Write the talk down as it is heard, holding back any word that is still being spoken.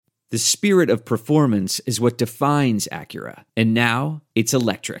The spirit of performance is what defines Acura. And now, it's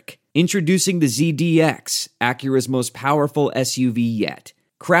electric. Introducing the ZDX, Acura's most powerful SUV yet.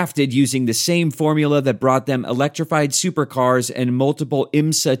 Crafted using the same formula that brought them electrified supercars and multiple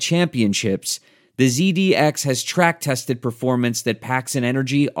IMSA championships, the ZDX has track-tested performance that packs an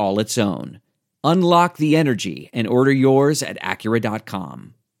energy all its own. Unlock the energy and order yours at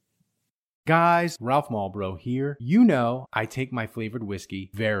Acura.com. Guys, Ralph Malbrough here. You know I take my flavored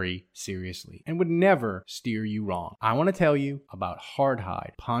whiskey very seriously and would never steer you wrong. I want to tell you about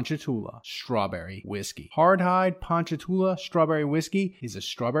Hardhide Ponchatoula Strawberry Whiskey. Hardhide Ponchatoula Strawberry Whiskey is a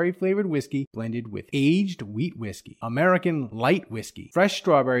strawberry flavored whiskey blended with aged wheat whiskey, American light whiskey, fresh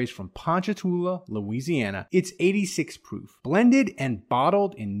strawberries from Ponchatoula, Louisiana. It's 86 proof, blended and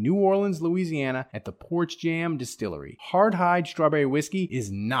bottled in New Orleans, Louisiana at the Porch Jam Distillery. Hardhide Strawberry Whiskey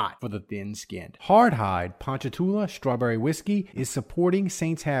is not for the thin skinned. Hardhide Ponchatoula Strawberry Whiskey is supporting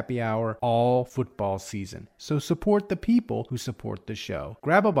Saints Happy Hour all football season. So support the people who support the show.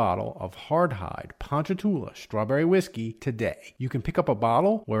 Grab a bottle of Hardhide Ponchatoula Strawberry Whiskey today. You can pick up a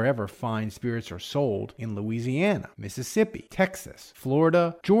bottle wherever fine spirits are sold in Louisiana, Mississippi, Texas,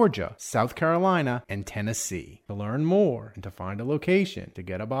 Florida, Georgia, South Carolina, and Tennessee. To learn more and to find a location to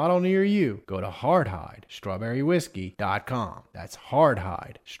get a bottle near you, go to hardhidestrawberrywhiskey.com. That's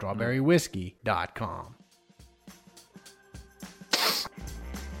hardhidestrawberrywhiskey.com.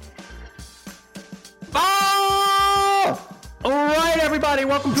 Oh! All right, everybody.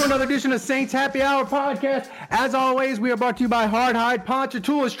 Welcome to another edition of Saints Happy Hour podcast. As always, we are brought to you by Hardhide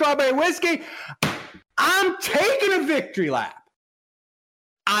Ponchatoula Strawberry Whiskey. I'm taking a victory lap.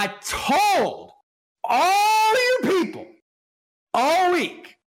 I told all you people all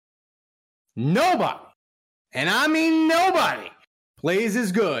week, nobody, and I mean nobody, plays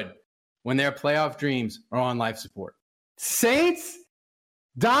as good when their playoff dreams are on life support. Saints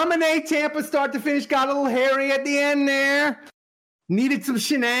dominate Tampa start to finish. Got a little hairy at the end there. Needed some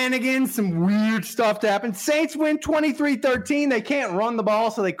shenanigans, some weird stuff to happen. Saints win 23-13. They can't run the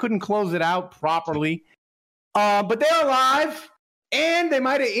ball, so they couldn't close it out properly. But they're alive, and they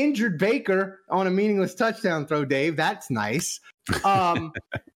might have injured Baker on a meaningless touchdown throw, Dave. That's nice.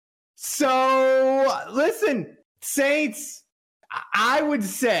 So, listen, Saints, I would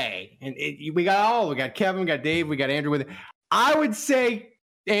say, and we got Kevin, we got Dave, we got Andrew with it. I would say,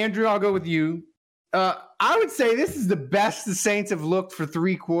 Andrew, I'll go with you. I would say this is the best the Saints have looked for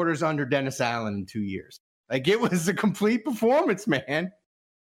 3 quarters under Dennis Allen in 2 years. Like, it was a complete performance, man.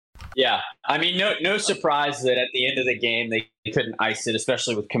 Yeah, I mean, no surprise that at the end of the game they couldn't ice it,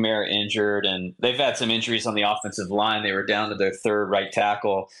 especially with Kamara injured, and they've had some injuries on the offensive line. They were down to their third right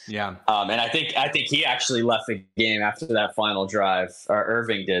tackle. Yeah, and I think he actually left the game after that final drive. Or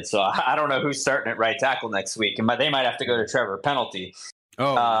Irving did. So I don't know who's starting at right tackle next week, and they might have to go to Trevor penalty.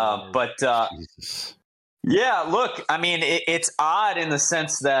 Yeah, look, I mean, it's odd in the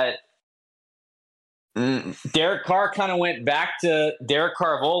sense that Derek Carr kind of went back to Derek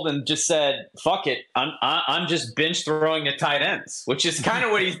Carr of old and just said, fuck it, I'm just bench throwing to tight ends, which is kind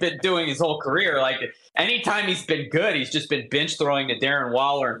of what he's been doing his whole career. Like, anytime he's been good, he's just been bench throwing to Darren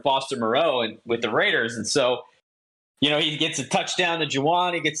Waller and Foster Moreau and with the Raiders. And so, you know, he gets a touchdown to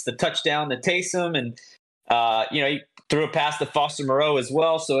Juwan, he gets the touchdown to Taysom, and, you know, he threw a pass to Foster Moreau as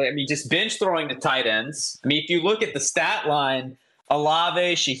well. So, I mean, just bench throwing to tight ends. I mean, if you look at the stat line,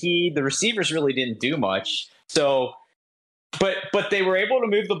 Olave, Shaheed, the receivers really didn't do much. So, but they were able to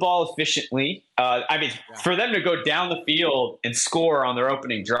move the ball efficiently. I mean, for them to go down the field and score on their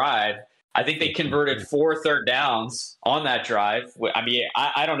opening drive, I think they converted 4 third downs on that drive. I mean,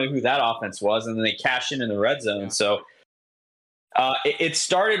 I don't know who that offense was, and then they cashed in the red zone. So it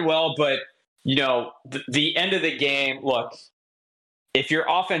started well, but, you know, the end of the game, look, if your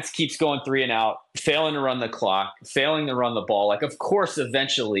offense keeps going 3 and out, failing to run the clock, failing to run the ball, like, of course,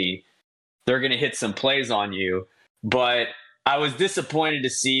 eventually they're going to hit some plays on you. But I was disappointed to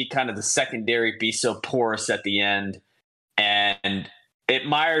see kind of the secondary be so porous at the end. And it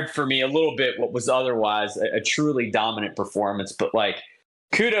mired for me a little bit what was otherwise a truly dominant performance. But, like,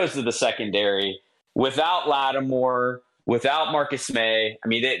 kudos to the secondary. Without Lattimore, without Marcus May, I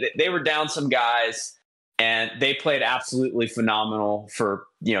mean, they were down some guys. And they played absolutely phenomenal for,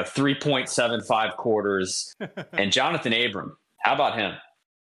 3.75 quarters. And Jonathan Abram, how about him?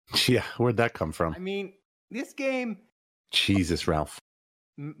 Yeah, where'd that come from? I mean, this game. Jesus, Ralph.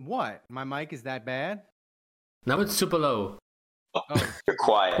 What? My mic is that bad? Now it's super low. Oh. You're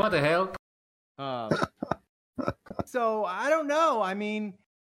quiet. What the hell? So, I don't know. I mean.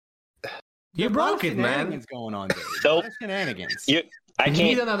 You broke it, man. Shenanigans going on, Dave. Nope. Shenanigans. I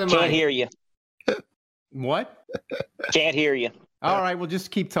can't hear you. What? Can't hear you. All right, well,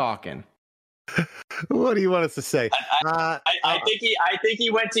 just keep talking. What do you want us to say? I think he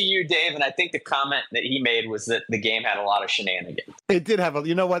went to you, Dave, and I think the comment that he made was that the game had a lot of shenanigans. It did have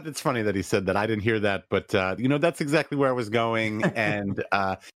you know what? It's funny that he said that. I didn't hear that, but that's exactly where I was going. And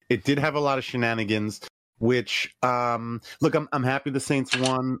it did have a lot of shenanigans, which, look, I'm happy the Saints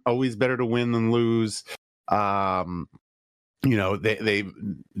won. Always better to win than lose.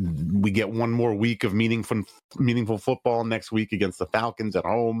 We get one more week of meaningful football next week against the Falcons at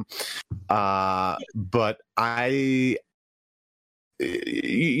home. But Andrews,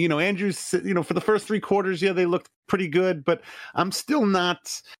 for the first 3 quarters, yeah, they looked pretty good, but I'm still not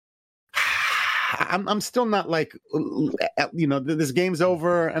like, this game's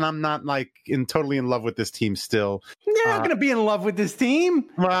over and I'm not like totally in love with this team still. You're not going to be in love with this team.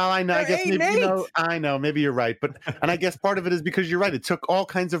 Well, I know. They're I guess maybe, I know. Maybe you're right, and I guess part of it is because you're right. It took all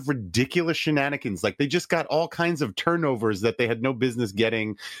kinds of ridiculous shenanigans. Like they just got all kinds of turnovers that they had no business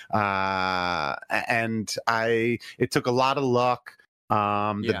getting, and it took a lot of luck.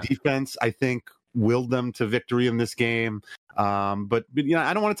 The defense, I think, willed them to victory in this game. But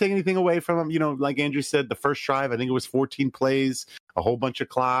I don't want to take anything away from them. Like Andrew said, the first drive, I think it was 14 plays, a whole bunch of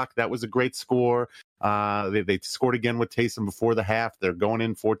clock. That was a great score. They scored again with Taysom before the half. They're going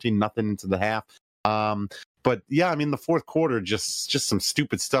in 14-0 into the half. But yeah, the fourth quarter, just some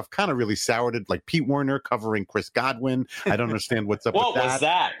stupid stuff kind of really soured it. Like Pete Werner covering Chris Godwin. I don't understand what's up with that. What was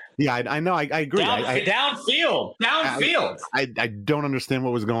that? Yeah, I know. I agree. Downfield. I don't understand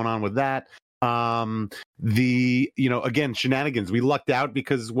what was going on with that. Again, shenanigans. We lucked out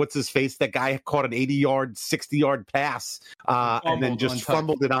because what's his face? That guy caught an 80-yard, 60-yard pass, and then just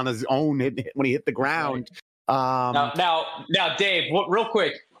fumbled it on his own when he hit the ground. Right. Now, Dave, real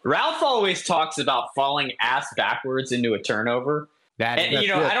quick. Ralph always talks about falling ass backwards into a turnover. I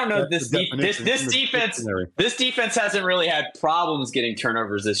don't know this defense hasn't really had problems getting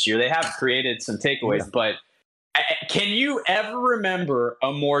turnovers this year. They have created some takeaways, but can you ever remember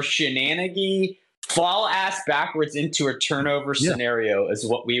a more shenanigan fall ass backwards into a turnover scenario as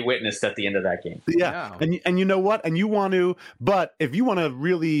what we witnessed at the end of that game? Yeah. And you know what? And you want to, but if you want to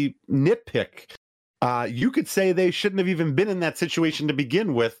really nitpick, you could say they shouldn't have even been in that situation to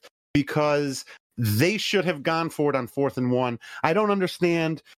begin with because they should have gone for it on 4th and 1. I don't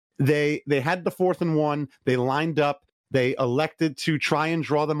understand. They had the 4th and 1. They lined up. They elected to try and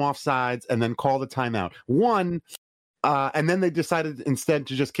draw them off sides and then call the timeout. And then they decided instead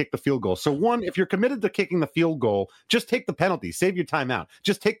to just kick the field goal. So if you're committed to kicking the field goal, just take the penalty, save your timeout.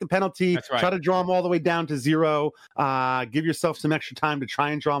 Just take the penalty, try to draw them all the way down to 0, give yourself some extra time to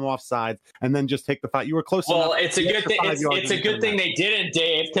try and draw them off sides, and then just take the fight. You were close enough. Well, it's a good thing. It's a good thing they didn't,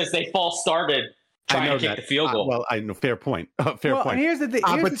 Dave, because they false started trying to kick the field goal. Well, I know, fair point. Fair point. And here's the thing.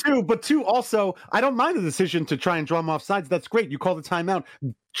 But two, also, I don't mind the decision to try and draw them off sides. That's great. You call the timeout.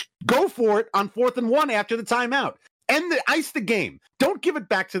 Go for it on 4th and 1 after the timeout. Ice the game. Don't give it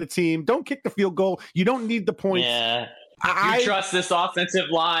back to the team. Don't kick the field goal. You don't need the points. Yeah. You trust this offensive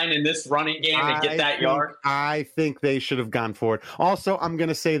line and this running game to get that yard? I think they should have gone for it. Also, I'm going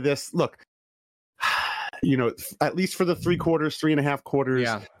to say this. Look, at least for the 3.5 quarters,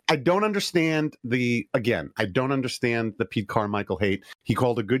 I don't understand the Pete Carmichael hate. He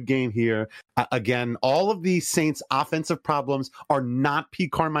called a good game here. Again, all of the Saints' offensive problems are not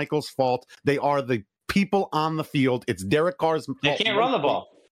Pete Carmichael's fault. They are the people on the field. It's Derek Carr's fault. They can't run the ball.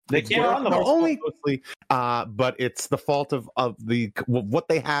 They can't run the ball. But it's the fault of what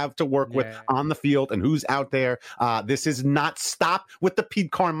they have to work with on the field and who's out there. This is not stop with the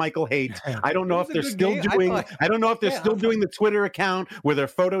Pete Carmichael hate. I don't know if they're still doing. I don't know if they're still doing the Twitter account where they're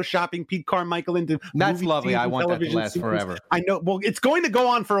photoshopping Pete Carmichael into. That's lovely. I want that to last forever. I know. Well, it's going to go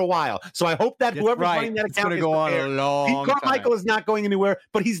on for a while. So I hope that whoever's running that account is going to go on a long Pete Carmichael is not going anywhere,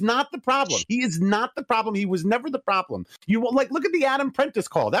 but he's not the problem. He is not the problem. He was never the problem. Look at the Adam Prentice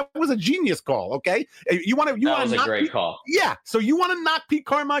call. That was a genius call. Okay, that was a great call. Yeah, so you want to knock Pete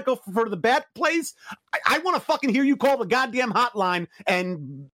Carmichael for the bad plays? I want to fucking hear you call the goddamn hotline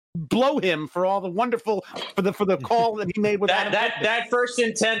and blow him for all the wonderful for the call that he made with that first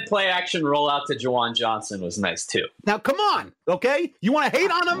and 10 play action rollout to Juwan Johnson was nice too. Now come on, okay? You want to hate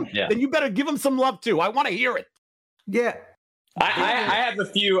on him? Yeah. Then you better give him some love too. I want to hear it. Yeah. I have a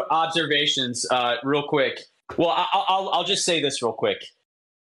few observations real quick. Well, I'll just say this real quick.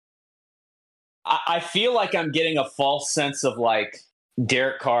 I feel like I'm getting a false sense of like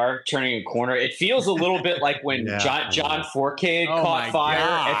Derek Carr turning a corner. It feels a little bit like when John Fourcade caught fire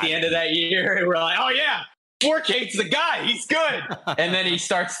at the end of that year. And we're like, oh yeah, Fourcade's the guy. He's good. And then he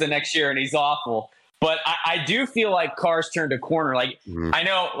starts the next year and he's awful. But I do feel like Carr's turned a corner. Like, I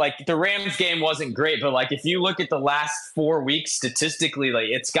know, like, the Rams game wasn't great, but, like, if you look at the last 4 weeks statistically, like,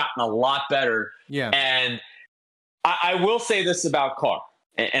 it's gotten a lot better. Yeah. And I will say this about Carr,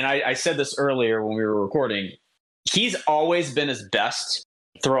 and I said this earlier when we were recording. He's always been his best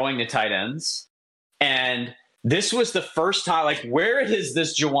throwing to tight ends. And this was the first time, like, where has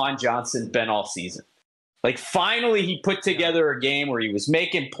this Juwan Johnson been all season? Like, finally, he put together a game where he was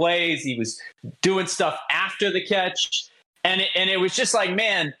making plays. He was doing stuff after the catch. And it was just like,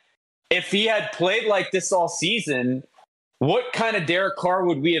 man, if he had played like this all season, what kind of Derek Carr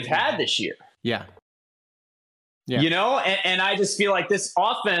would we have had this year? Yeah. You know? And I just feel like this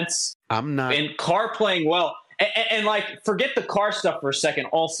offense and Carr playing well. And like, forget the Carr stuff for a second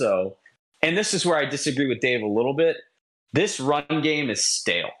also. And this is where I disagree with Dave a little bit. This run game is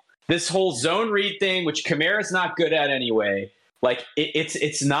stale. This whole zone read thing, which Kamara's not good at anyway, like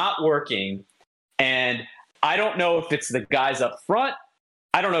it's not working. And I don't know if it's the guys up front.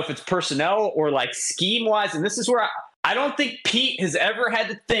 I don't know if it's personnel or like scheme wise. And this is where I don't think Pete has ever had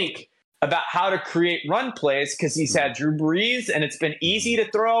to think about how to create run plays because he's had Drew Brees and it's been easy to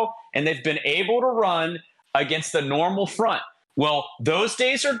throw and they've been able to run against the normal front. Well, those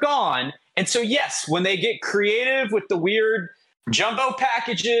days are gone. And so, yes, when they get creative with the weird jumbo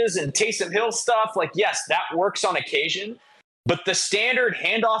packages and Taysom Hill stuff, like, yes, that works on occasion. But the standard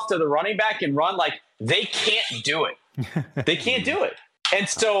handoff to the running back and run, like, they can't do it. They can't do it. And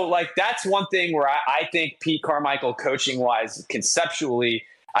so, like, that's one thing where I think Pete Carmichael, coaching-wise, conceptually,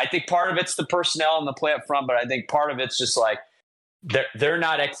 I think part of it's the personnel and the play up front, but I think part of it's just, like, they're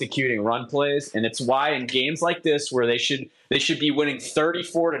not executing run plays. And it's why in games like this where they should be winning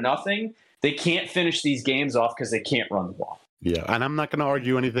 34-0, they can't finish these games off because they can't run the ball. Yeah, and I'm not going to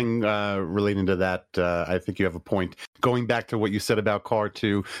argue anything relating to that. I think you have a point. Going back to what you said about Carr,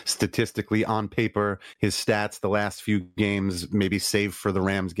 too, statistically, on paper, his stats the last few games, maybe save for the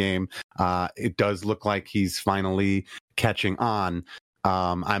Rams game, it does look like he's finally catching on.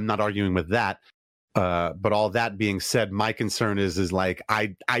 I'm not arguing with that. But all that being said, my concern is like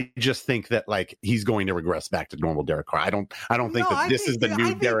I just think that like he's going to regress back to normal Derek Carr. I don't think that this is the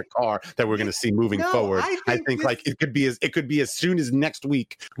new Derek Carr that we're going to see moving forward. I think like it could be as soon as next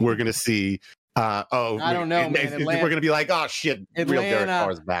week we're going to see. I don't know, man. We're going to be like, oh shit, real Derek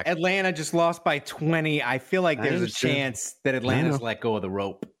Carr is back. Atlanta just lost by 20. I feel like there's a chance that Atlanta's let go of the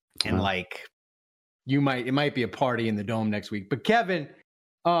rope, and like it might be a party in the dome next week. But Kevin,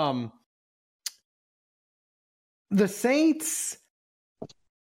 the Saints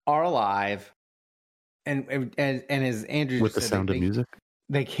are alive, and as Andrew with said, the sound of music,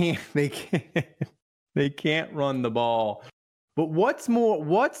 they can't run the ball. But what's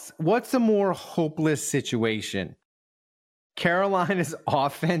a more hopeless situation? Carolina's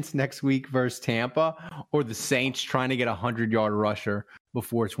offense next week versus Tampa, or the Saints trying to get a 100-yard rusher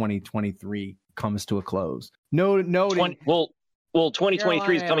before 2023 comes to a close? Well,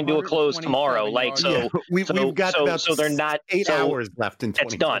 2023 is coming to a close tomorrow. Like, so we've got about so they're not 8 hours left in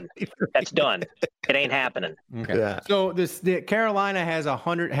 2023. That's done. It ain't happening. Okay. Yeah. So the Carolina had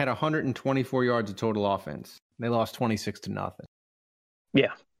 124 yards of total offense. They lost 26-0.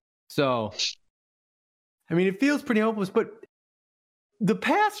 Yeah. So, I mean, it feels pretty hopeless. But the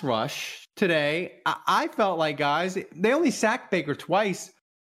pass rush today, I felt like, guys, they only sacked Baker twice.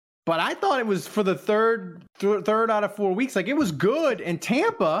 But I thought it was for the third out of 4 weeks. Like, it was good. And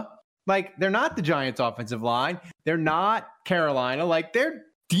Tampa, like, they're not the Giants' offensive line. They're not Carolina. Like, they're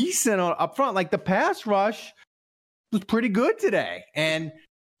decent up front. Like, the pass rush was pretty good today. And,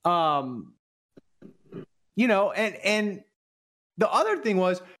 you know, and the other thing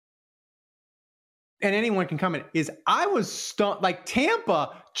was, and anyone can comment, is I was stunned. Like,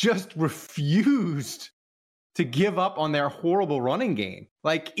 Tampa just refused to give up on their horrible running game.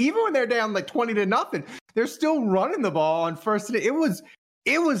 Like, even when they're down like 20-0, they're still running the ball on first. It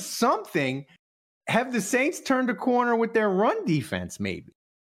was something. Have the Saints turned a corner with their run defense? Maybe.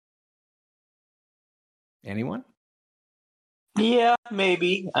 Anyone? Yeah,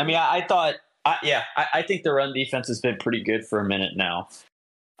 maybe. I mean, I thought, I think the run defense has been pretty good for a minute now.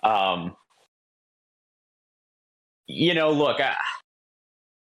 You know, look,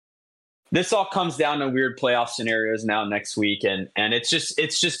 this all comes down to weird playoff scenarios now next week. And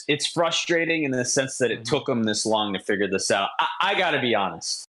it's frustrating in the sense that it took them this long to figure this out. I got to be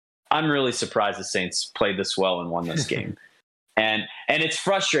honest. I'm really surprised the Saints played this well and won this game. And it's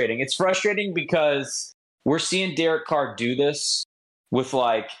frustrating. It's frustrating because we're seeing Derek Carr do this with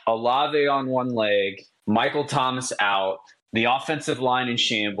like Olave on one leg, Michael Thomas out, the offensive line in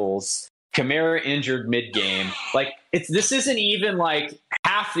shambles, Kamara injured mid-game. Like, this isn't even like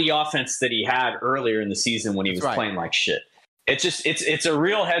half half the offense that he had earlier in the season when he was playing like shit. It's a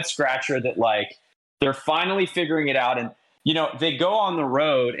real head scratcher that like they're finally figuring it out. And, you know, they go on the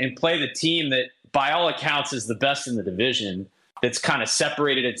road and play the team that by all accounts is the best in the division, that's kind of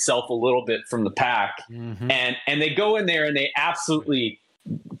separated itself a little bit from the pack. Mm-hmm. And they go in there and they absolutely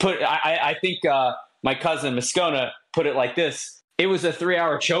I think my cousin Moscona put it like this. It was a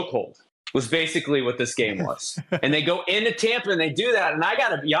 3-hour chokehold was basically what this game was. And they go into Tampa and they do that. And I got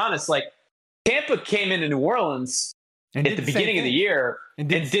to be honest, like Tampa came into New Orleans at the beginning of the year and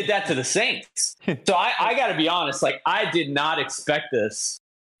did that to the Saints. So I got to be honest, like I did not expect this.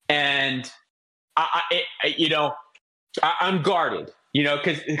 And I'm guarded, you know,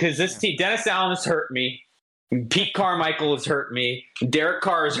 because this team, Dennis Allen has hurt me. Pete Carmichael has hurt me. Derek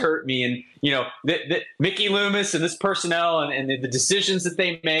Carr has hurt me. And, you know, the Mickey Loomis and this personnel and the decisions that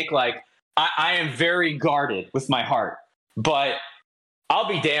they make, like, I am very guarded with my heart. But I'll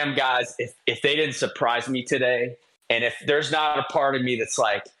be damned, guys, if they didn't surprise me today. And if there's not a part of me that's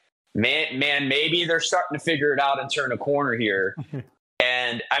like, man, maybe they're starting to figure it out and turn a corner here.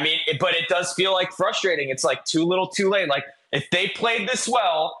 And, I mean, but it does feel like frustrating. It's like too little too late. Like, if they played this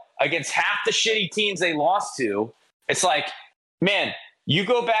well against half the shitty teams they lost to, it's like, man, you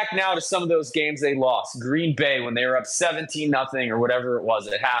go back now to some of those games they lost. Green Bay when they were up 17-0 or whatever it was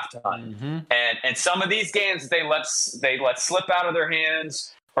at halftime. Mm-hmm. And some of these games they let slip out of their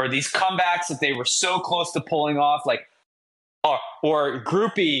hands, or these comebacks that they were so close to pulling off, like or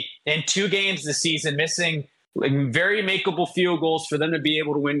Groupie in 2 games this season missing like very makeable field goals for them to be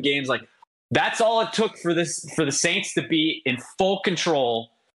able to win games. Like that's all it took for the Saints to be in full control.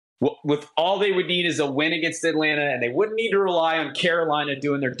 With all they would need is a win against Atlanta, and they wouldn't need to rely on Carolina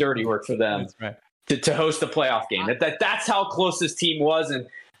doing their dirty work for them to host a playoff game. That's how close this team was. And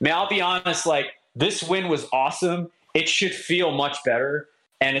man, I'll be honest, like this win was awesome. It should feel much better.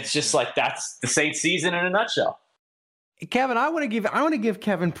 And it's just like, that's the Saints season in a nutshell. Kevin, I want to give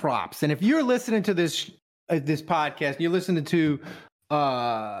Kevin props. And if you're listening to this podcast, you're listening to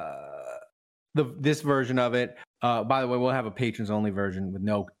this version of it. By the way, we'll have a patrons only version with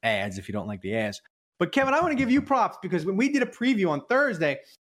no ads if you don't like the ads. But Kevin, I want to give you props because when we did a preview on Thursday,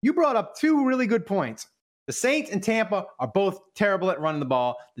 you brought up 2 really good points. The Saints and Tampa are both terrible at running the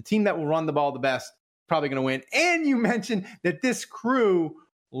ball. The team that will run the ball the best probably going to win. And you mentioned that this crew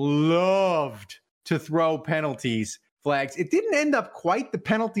loved to throw penalties, flags. It didn't end up quite the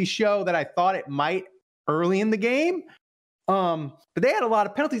penalty show that I thought it might early in the game. But they had a lot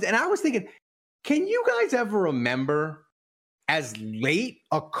of penalties. And I was thinking, can you guys ever remember as late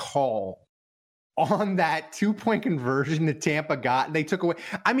a call on that 2-point conversion that Tampa got and they took away?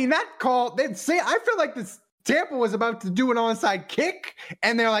 I mean, that call, I feel like Tampa was about to do an onside kick,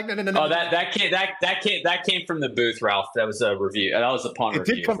 and they're like, no. Oh, that came from the booth, Ralph. That was a review. That was upon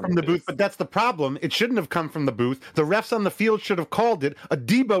review. It did come from the booth, but that's the problem. It shouldn't have come from the booth. The refs on the field should have called it.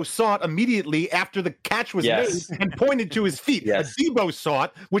 Debo saw it immediately after the catch was made and pointed to his feet. Yes. Debo saw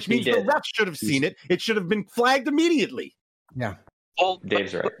it, which means the refs should have seen it. It should have been flagged immediately. Yeah. Well,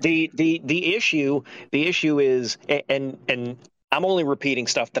 Dave's right. The issue is, and I'm only repeating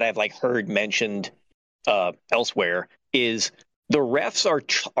stuff that I've like heard mentioned elsewhere, is the refs are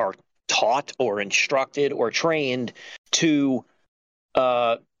taught or instructed or trained to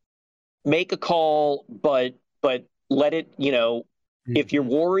make a call, but let it, if you're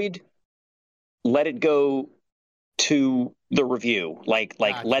worried, let it go to the review, like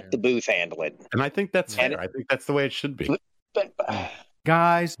let the booth handle it. And I think that's fair. I think that's the way it should be.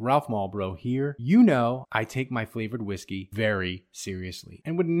 Guys, Ralph Malbrough here. I take my flavored whiskey very seriously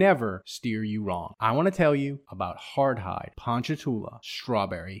and would never steer you wrong. I want to tell you about Hardhide Ponchatoula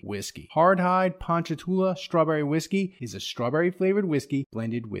Strawberry Whiskey. Hardhide Ponchatoula Strawberry Whiskey is a strawberry flavored whiskey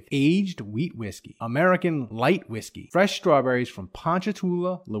blended with aged wheat whiskey, American light whiskey, fresh strawberries from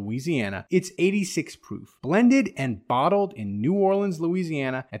Ponchatoula, Louisiana. It's 86 proof, blended and bottled in New Orleans,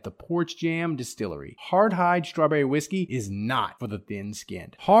 Louisiana at the Porch Jam Distillery. Hardhide Strawberry Whiskey is not for the thin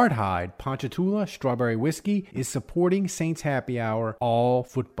skinned. Hardhide Ponchatoula Strawberry Whiskey is supporting Saints Happy Hour all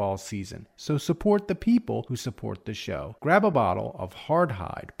football season. So support the people who support the show. Grab a bottle of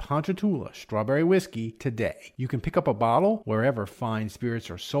Hardhide Ponchatoula Strawberry Whiskey today. You can pick up a bottle wherever fine spirits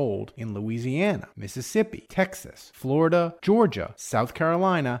are sold in Louisiana, Mississippi, Texas, Florida, Georgia, South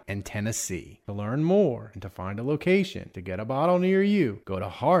Carolina, and Tennessee. To learn more and to find a location to get a bottle near you, go to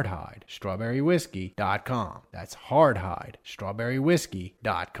hardhidestrawberrywhiskey.com. That's hardhidestrawberrywhiskey.com.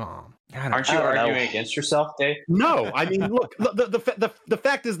 Aren't you arguing against yourself, Dave? No, I mean, look, the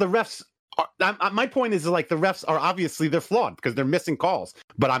fact is the refs my point is like the refs are obviously they're flawed because they're missing calls,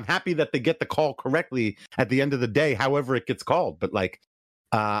 but I'm happy that they get the call correctly at the end of the day, however it gets called. But like,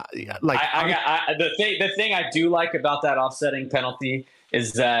 The thing I do like about that offsetting penalty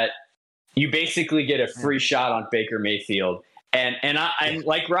is that you basically get a free shot on Baker Mayfield, and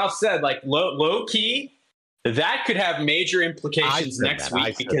like Ralph said, like low key, that could have major implications next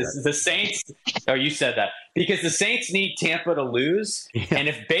week because the Saints. Oh, you said that because the Saints need Tampa to lose, and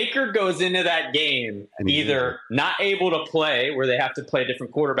if Baker goes into that game either not able to play, where they have to play a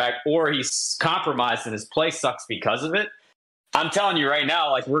different quarterback, or he's compromised and his play sucks because of it. I'm telling you right now,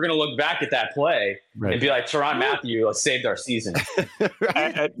 like we're going to look back at that play and be like, Tyrann Mathieu saved our season.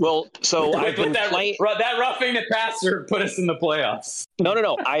 So I've been that roughing the passer put us in the playoffs.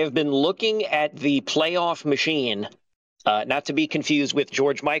 No. I have been looking at the playoff machine, not to be confused with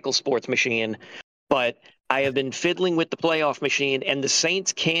George Michael's sports machine, but I have been fiddling with the playoff machine, and the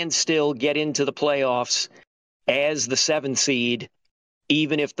Saints can still get into the playoffs as the 7th seed,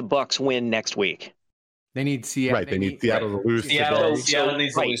 even if the Bucs win next week. They need Seattle. Right, they need Seattle to lose. Seattle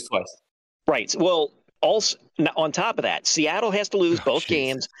needs to lose twice. Right. Well, also on top of that, Seattle has to lose both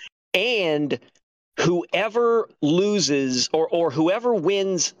games, and whoever loses or whoever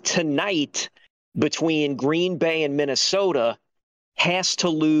wins tonight between Green Bay and Minnesota has to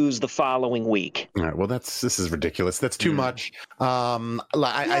lose the following week. All right. Well, this is ridiculous. That's too much. I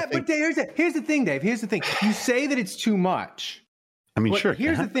think, but here's the thing, Dave. Here's the thing. You say that it's too much. I mean, but sure.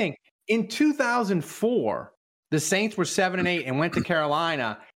 Here's the thing. In 2004, the Saints were 7-8 and went to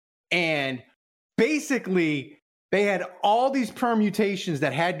Carolina, and basically they had all these permutations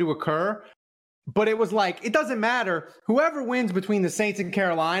that had to occur, but it was like, it doesn't matter. Whoever wins between the Saints and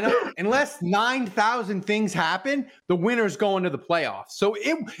Carolina, unless 9,000 things happen, the winner's going to the playoffs. So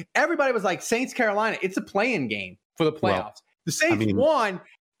everybody was like, Saints, Carolina, it's a play-in game for the playoffs. Well, the Saints won,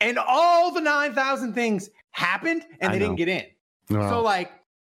 and all the 9,000 things happened, and they didn't get in. No. So, like,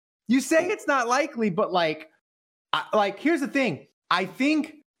 you say it's not likely, but here's the thing. I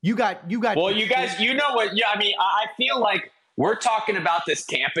think you got. Well, you guys, you know what? Yeah, I mean, I feel like we're talking about this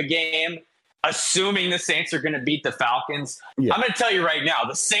Tampa game, assuming the Saints are going to beat the Falcons. Yeah. I'm going to tell you right now,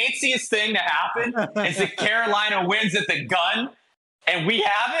 the Saintsiest thing to happen is that Carolina wins at the gun, and we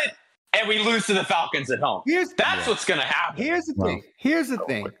have it, and we lose to the Falcons at home. That's what's going to happen. Here's the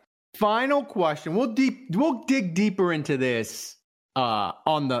thing. Final question. We'll dig deeper into this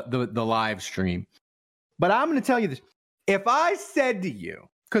on the live stream. But I'm going to tell you this. If I said to you,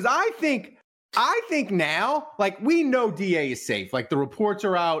 because I think now, like, we know DA is safe. Like, the reports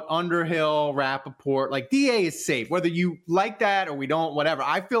are out, Underhill, Rappaport, like, DA is safe. Whether you like that or we don't, whatever.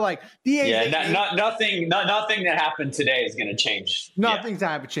 I feel like DA is safe. Nothing that happened today is going to change. Nothing's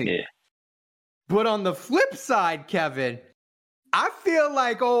going to change. Yeah. But on the flip side, Kevin, I feel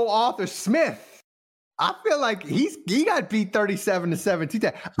like old Arthur Smith. I feel like he got beat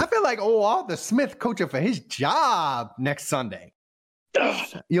 37-17. I feel like old Arthur Smith coaching for his job next Sunday.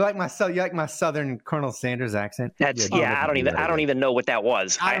 You like my Southern Colonel Sanders accent? I don't even know what that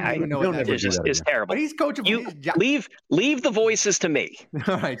was. I don't even know what that is. It's terrible. But he's coaching for his job. Leave the voices to me.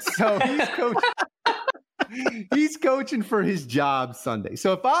 All right, so he's coaching. He's coaching for his job Sunday.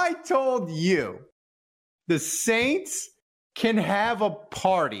 So if I told you the Saints can have a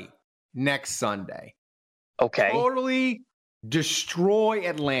party next Sunday. Okay. Totally destroy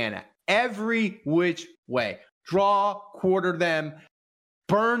Atlanta every which way. Draw, quarter them,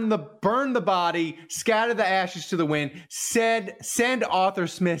 burn the body, scatter the ashes to the wind, send Arthur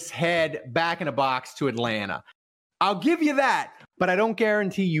Smith's head back in a box to Atlanta. I'll give you that, but I don't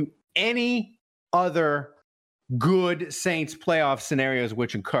guarantee you any other good Saints playoff scenarios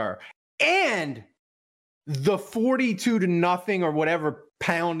which occur. And the 42-0 or whatever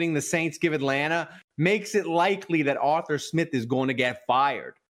pounding the Saints give Atlanta makes it likely that Arthur Smith is going to get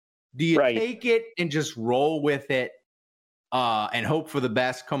fired. Do you take it and just roll with it and hope for the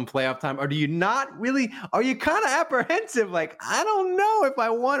best come playoff time? Or do you not really? Are you kind of apprehensive? Like, I don't know if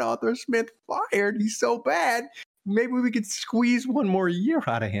I want Arthur Smith fired. He's so bad. Maybe we could squeeze one more year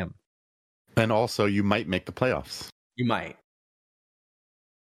out of him. And also, you might make the playoffs. You might.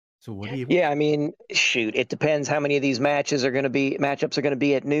 So what do you? Yeah, I mean, shoot. It depends how many of these matchups are going to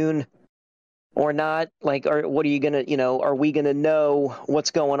be at noon or not. Like, or what are you going to? Are we going to know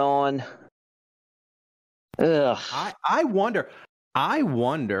what's going on? Ugh. I wonder. I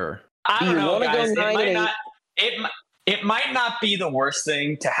don't know, guys. It might not be the worst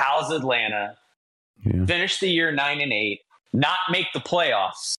thing to house Atlanta, finish the year 9-8, not make the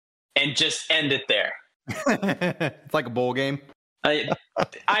playoffs, and just end it there. It's like a bowl game.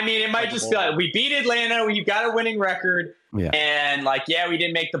 I mean, it might just be like, we beat Atlanta, we've got a winning record, and we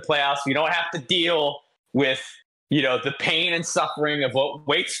didn't make the playoffs. We don't have to deal with, the pain and suffering of what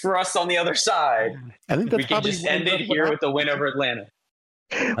waits for us on the other side. I think we can just end it here with the win over Atlanta.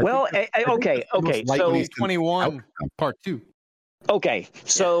 Well, okay. So 21 part 2. Okay,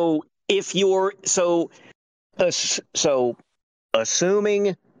 so if you're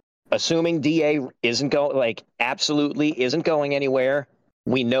assuming DA isn't going, like, absolutely isn't going anywhere.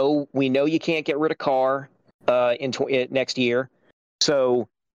 We know you can't get rid of Carr next year. So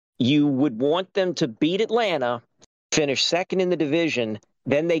you would want them to beat Atlanta, finish second in the division,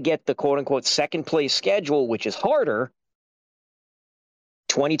 then they get the quote unquote second place schedule, which is harder.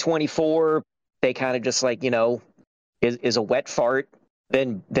 2024, they kind of just like, is a wet fart.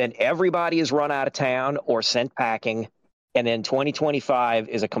 Then everybody is run out of town or sent packing. And then 2025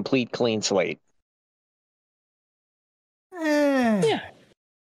 is a complete clean slate. Yeah.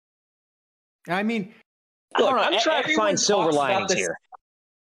 I mean, look, I'm trying to find silver linings here.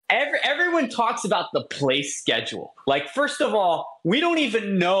 Everyone talks about the play schedule. Like, first of all, we don't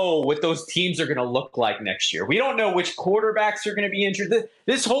even know what those teams are going to look like next year. We don't know which quarterbacks are going to be injured.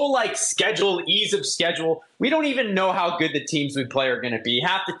 This whole, like, schedule, ease of schedule, we don't even know how good the teams we play are going to be.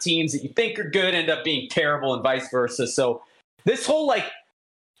 Half the teams that you think are good end up being terrible and vice versa. So this whole, like,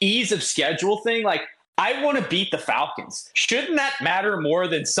 ease of schedule thing, like, I want to beat the Falcons. Shouldn't that matter more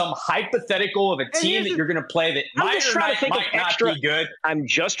than some hypothetical of a team that you're going to play that might not be good? I'm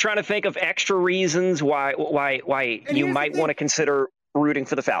just trying to think of extra reasons why you might want to consider rooting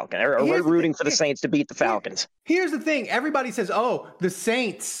for the Falcons or rooting for the Saints to beat the Falcons. Here's the thing. Everybody says, oh, the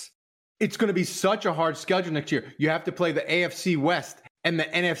Saints, it's going to be such a hard schedule next year. You have to play the AFC West and the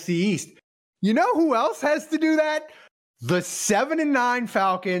NFC East. You know who else has to do that? The 7-9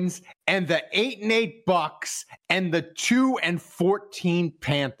 Falcons and the 8-8 Bucks and the 2-14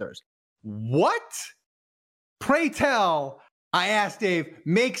 Panthers. What? Pray tell, I asked Dave,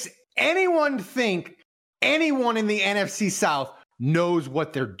 makes anyone think anyone in the NFC South knows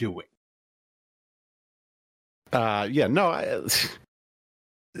what they're doing?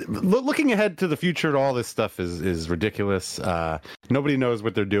 Looking ahead to the future, all this stuff is ridiculous. Nobody knows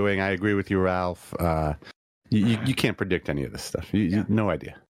what they're doing. I agree with you, Ralph. You can't predict any of this stuff. No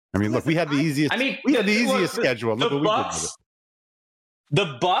idea. I mean, look, we had the easiest. Schedule. Look what we did with it.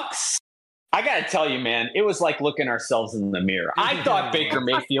 The Bucks. I got to tell you, man, it was like looking ourselves in the mirror. I thought Baker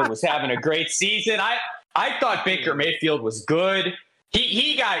Mayfield was having a great season. I thought Baker Mayfield was good.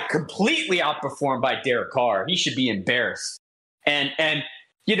 He got completely outperformed by Derek Carr. He should be embarrassed. And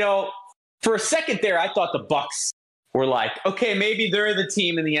for a second there, I thought the Bucks were like, okay, maybe they're the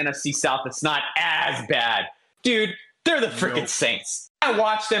team in the NFC South that's not as bad. Dude, they're the freaking Saints. I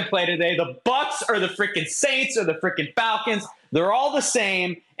watched them play today. The Bucks are the freaking Saints or the freaking Falcons. They're all the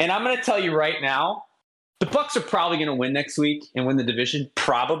same. And I'm going to tell you right now, the Bucks are probably going to win next week and win the division,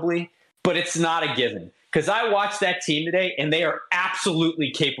 probably. But it's not a given. Because I watched that team today, and they are absolutely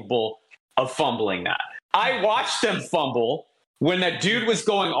capable of fumbling that. I watched them fumble when that dude was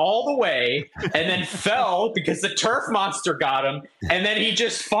going all the way and then fell because the turf monster got him, and then he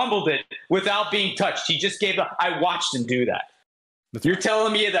just fumbled it without being touched. He just gave up. I watched him do that. You're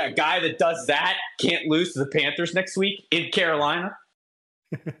telling me that guy that does that can't lose to the Panthers next week in Carolina?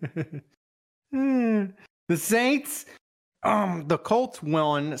 The Saints, the Colts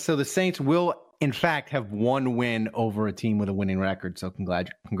won, so the Saints will, in fact, have one win over a team with a winning record. So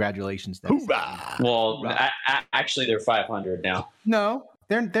congratulations. Well, actually, they're 500 now. No,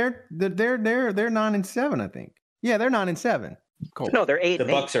 they're 9-7, I think. Yeah, they're 9-7. Colts. No, they're 8. The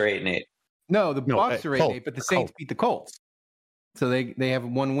Bucks are 8-8. No, the Bucks are 8-8, but the Saints beat the Colts. So they have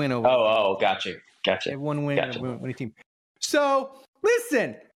one win over. Oh, gotcha. They have one win over winning team. So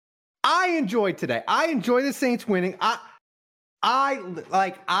listen, I enjoyed today. I enjoy the Saints winning.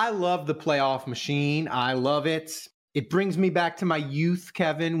 I love the playoff machine. I love it. It brings me back to my youth,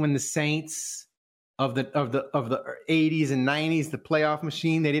 Kevin, when the Saints of the 80s and 90s, the playoff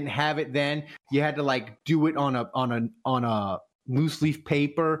machine, they didn't have it then. You had to like do it on a loose leaf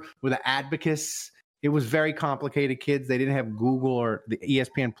paper with an abacus. It was very complicated, kids. They didn't have Google or the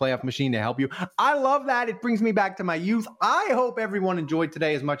ESPN playoff machine to help you. I love that. It brings me back to my youth. I hope everyone enjoyed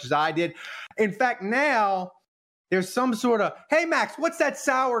today as much as I did. In fact, now there's some sort of, hey, Max, what's that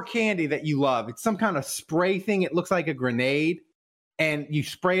sour candy that you love? It's some kind of spray thing. It looks like a grenade, and you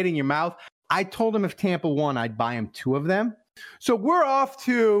spray it in your mouth. I told him if Tampa won, I'd buy him 2 of them. So we're off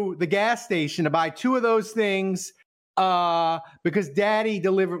to the gas station to buy 2 of those things because Daddy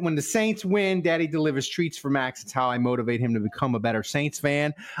delivered, when the Saints win, Daddy delivers treats for Max. It's how I motivate him to become a better Saints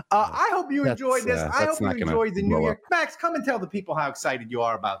fan. I hope you enjoyed this. I hope you enjoyed the New Year. Max, come and tell the people how excited you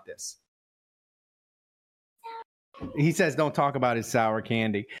are about this. He says don't talk about his sour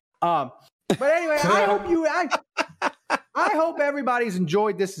candy. But anyway, I I hope everybody's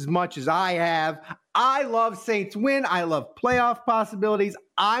enjoyed this as much as I have. I love Saints win. I love playoff possibilities.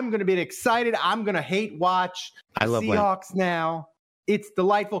 I'm going to be excited. I'm going to hate watch the Seahawks now. It's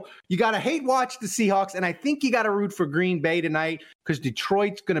delightful. You got to hate watch the Seahawks, and I think you got to root for Green Bay tonight because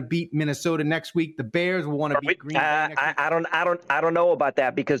Detroit's going to beat Minnesota next week. The Bears will want to beat Green Bay next week. I don't know about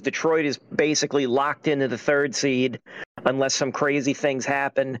that because Detroit is basically locked into the 3rd seed unless some crazy things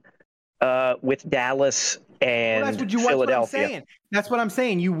happen with Dallas and Philadelphia. That's what I'm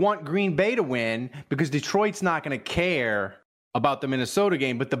saying. You want Green Bay to win because Detroit's not going to care about the Minnesota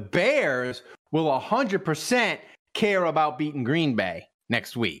game, but the Bears will 100% care about beating Green Bay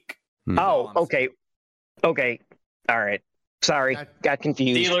next week. Oh, okay. All right. Sorry, got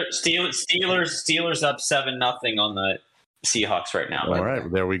confused. Steelers up 7-0 on the Seahawks right now. All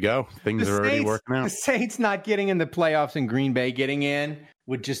right, there we go. Things are already working out. The Saints not getting in the playoffs and Green Bay getting in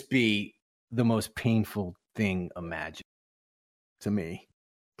would just be the most painful thing imagined to me.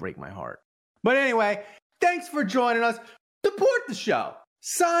 Break my heart. But anyway, thanks for joining us. Support the show.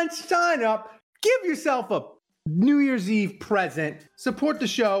 Sign up. Give yourself a New Year's Eve present. Support the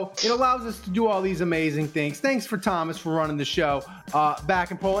show. It allows us to do all these amazing things. Thanks for Thomas for running the show back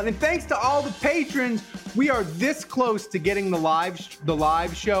in Poland. And thanks to all the patrons. We are this close to getting the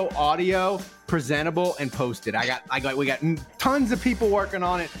live show audio presentable and posted. We got tons of people working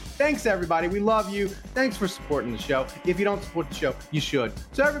on it. Thanks everybody. We love you. Thanks for supporting the show. If you don't support the show, you should.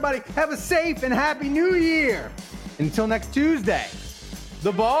 So everybody, have a safe and happy New Year. Until next Tuesday,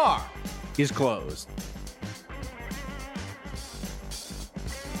 the bar is closed.